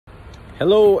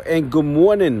Hello and good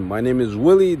morning. My name is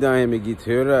Willie, the Miami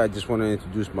Toyota. I just want to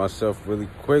introduce myself really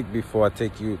quick before I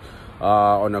take you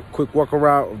on a quick walk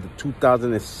around of the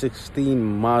 2016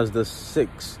 Mazda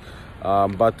 6.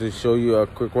 I'm about to show you a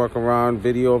quick walk around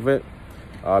video of it.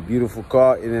 Beautiful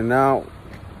car, in and out,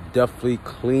 definitely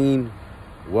clean,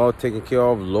 well taken care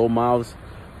of, low miles.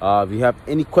 If you have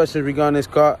any questions regarding this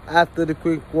car after the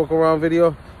quick walk around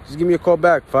video, just give me a call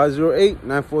back,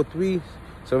 508-943-7474.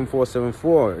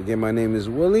 Again, my name is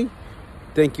Willie.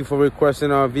 Thank you for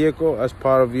requesting our vehicle as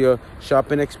part of your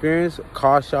shopping experience,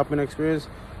 car shopping experience.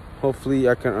 Hopefully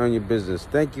I can earn your business.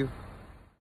 Thank you.